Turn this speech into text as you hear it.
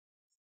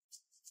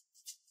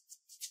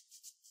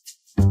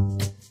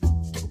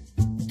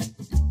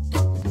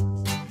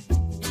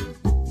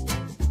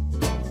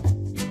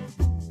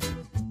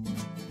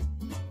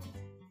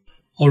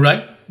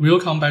Alright,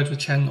 welcome back to the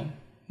channel.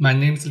 My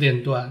name is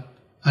Lian Duan,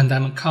 and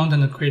I'm a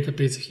content creator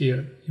based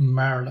here in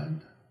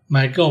Maryland.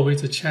 My goal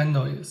with the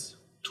channel is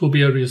to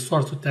be a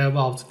resource to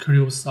DevOps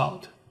crews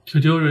out,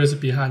 tutorials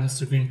behind the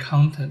screen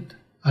content,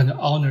 and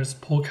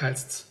honest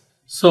podcasts.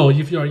 So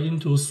if you are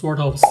into sort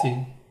of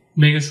thing,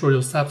 make sure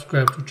you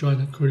subscribe to join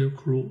the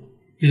crew.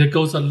 It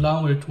goes a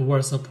long way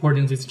towards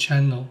supporting this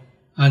channel,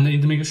 and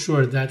it makes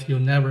sure that you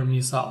never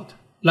miss out.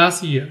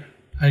 Last year,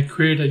 I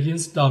created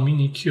Install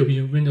Minikube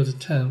in Windows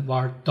 10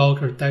 via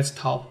Docker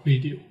desktop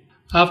video.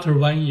 After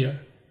 1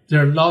 year,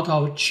 there are a lot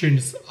of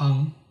changes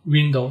on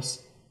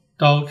Windows,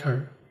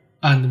 Docker,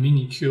 and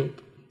Minikube.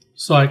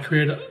 So I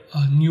created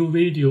a new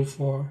video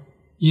for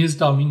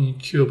Install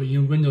Minikube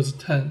in Windows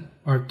 10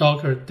 or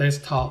Docker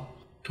desktop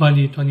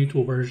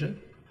 2022 version.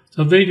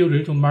 The video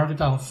written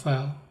markdown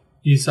file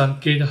is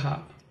on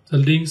GitHub. The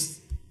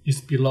links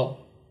is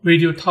below.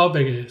 Video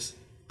topic is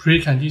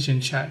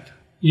Precondition Check,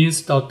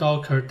 Install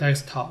Docker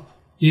Desktop,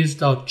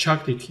 Install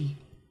Chocolatey,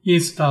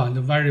 Install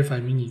and Verify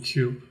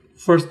Minikube.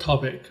 First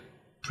topic,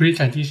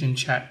 Precondition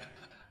Check.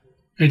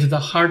 At the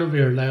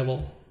hardware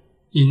level,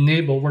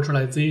 enable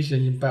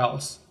virtualization in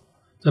BIOS.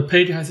 The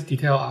page has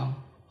detail on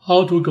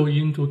how to go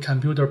into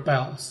computer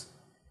BIOS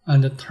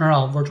and turn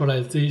on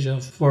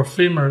virtualization for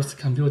famous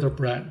computer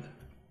brand.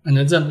 And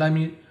then let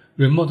me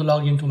remote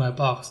log into my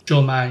box,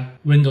 show my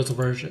Windows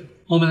version.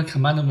 Open the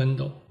command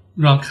window,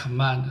 run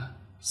command,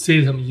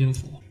 system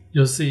info.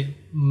 You'll see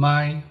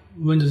my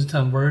Windows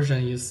 10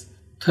 version is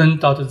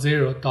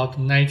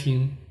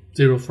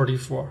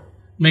 10.0.19044.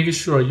 Make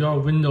sure your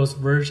Windows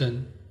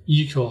version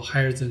equal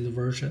higher than the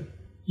version.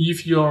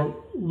 If your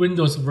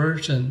Windows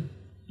version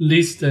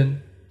less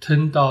than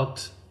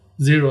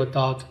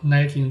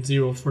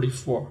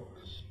 10.0.19044,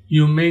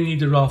 you may need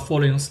to run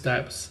following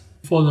steps.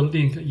 Follow the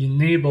link,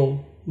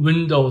 enable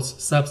Windows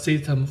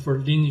subsystem for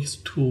Linux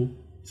 2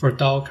 for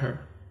Docker.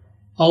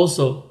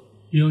 Also,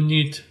 you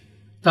need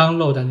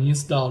download and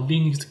install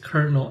Linux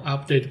kernel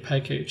update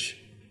package.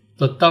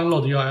 The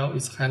download URL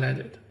is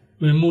highlighted.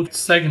 We move to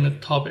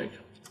second topic.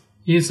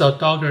 Install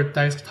Docker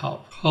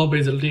Desktop.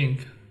 Copy the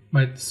link.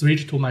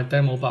 Switch to my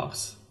demo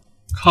box.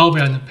 Copy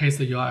and paste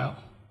the URL.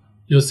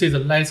 You'll see the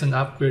license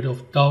upgrade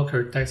of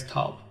Docker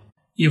Desktop.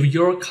 If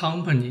your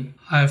company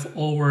have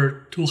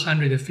over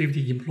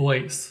 250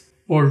 employees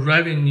or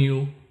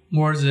revenue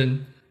more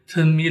than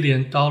 $10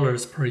 million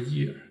per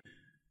year,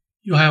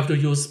 you have to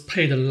use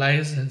paid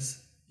license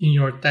in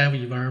your dev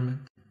environment.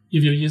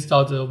 If you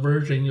install the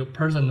version in your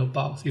personal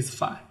box, it's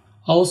fine.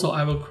 Also,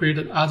 I will create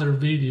another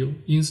video,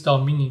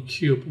 Install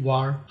Minikube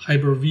via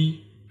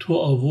Hyper-V to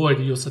avoid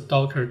use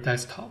Docker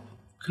Desktop.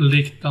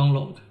 Click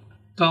Download.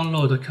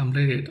 Download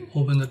completed.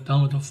 Open the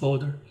download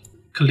folder.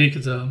 Click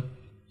the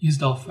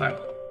install file.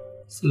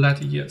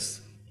 Select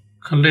Yes.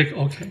 Click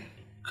OK.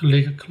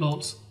 Click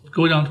Close.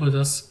 Go down to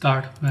the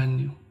Start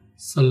menu.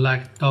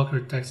 Select Docker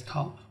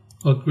Desktop.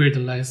 Agree the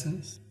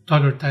license.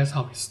 Docker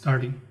Desktop is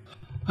starting.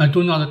 I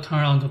do not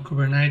turn on the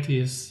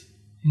Kubernetes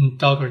in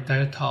Docker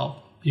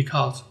Desktop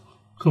because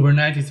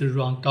Kubernetes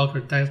run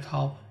Docker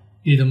Desktop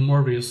need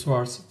more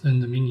resource than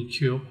the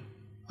Minikube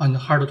and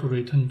hard to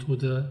return to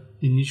the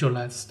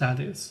initialized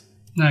status.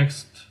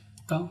 Next,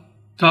 done.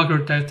 Docker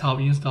Desktop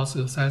installed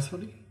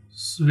successfully.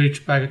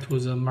 Switch back to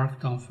the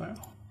markdown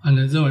file. And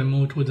then we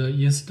move to the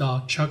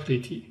install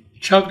Chocolatey.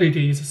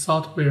 Chocolatey is a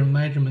software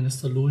management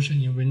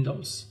solution in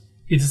Windows.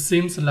 It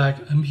seems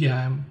like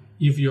NPM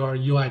if you are a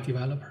UI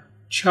developer.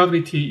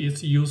 Chocolatey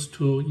is used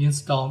to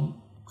install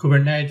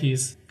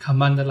Kubernetes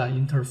command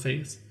line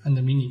interface and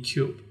the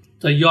Minikube.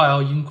 The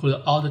URL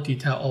includes all the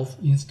detail of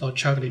install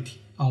Chocolatey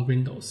on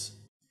Windows.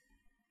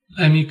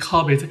 Let me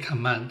copy the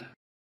command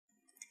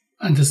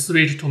and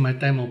switch to my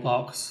demo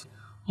box.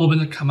 Open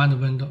the command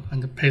window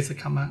and paste the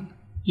command.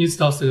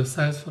 Install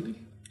successfully.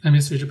 Let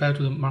me switch back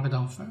to the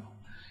markdown file.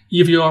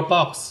 If your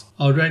box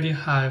already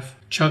have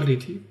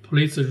Chocolatey,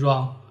 please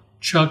run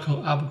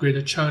choco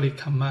upgrade Chocolatey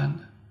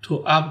command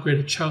to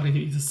upgrade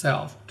Chocolatey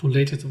itself to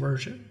latest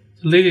version.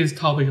 The latest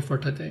topic for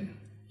today,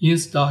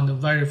 Install and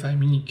Verify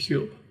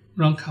Minikube.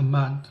 Run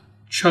command,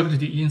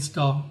 Chocolatey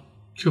install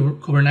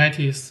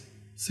Kubernetes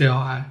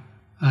CLI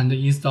and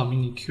install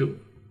Minikube.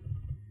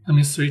 Let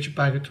me switch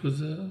back to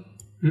the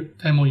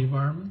demo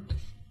environment.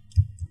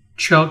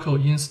 Choco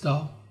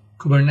install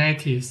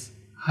Kubernetes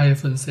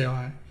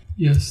 -CLI.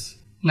 Yes.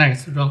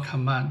 Next, run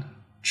command,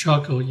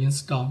 Choco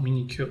install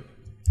Minikube.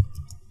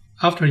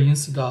 After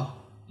install,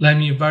 let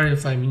me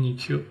verify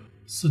Minikube.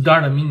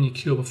 Start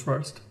Minikube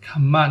first.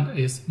 Command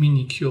is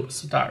Minikube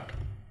start.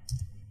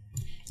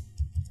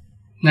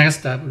 Next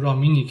step, run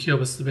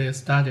Minikube space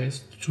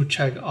status to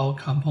check all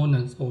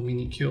components of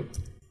Minikube.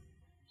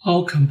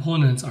 All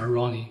components are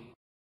running.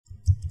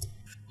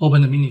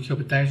 Open the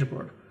Minikube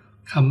dashboard.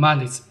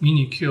 Command is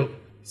Minikube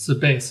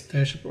space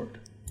dashboard.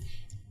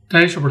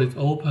 Dashboard is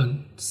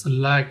open.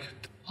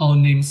 Select all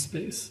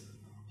namespace.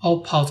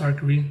 All pods are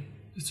green.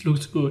 It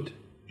looks good.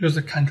 Use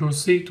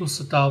Ctrl+C to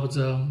stop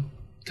the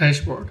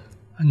dashboard,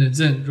 and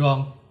then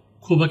run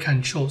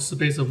kubecontrol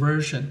space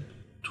version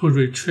to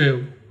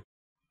retrieve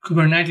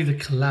Kubernetes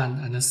client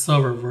and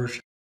server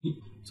version.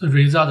 The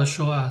results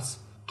show us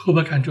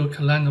Kube Control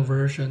Client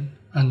version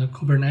and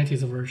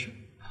Kubernetes version.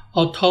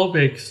 All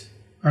topics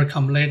are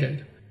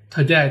completed.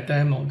 Today I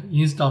demoed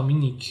Install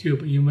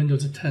Minikube in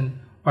Windows 10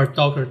 or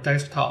Docker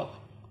desktop.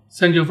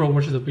 Thank you for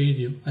watching the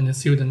video and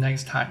see you the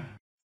next time.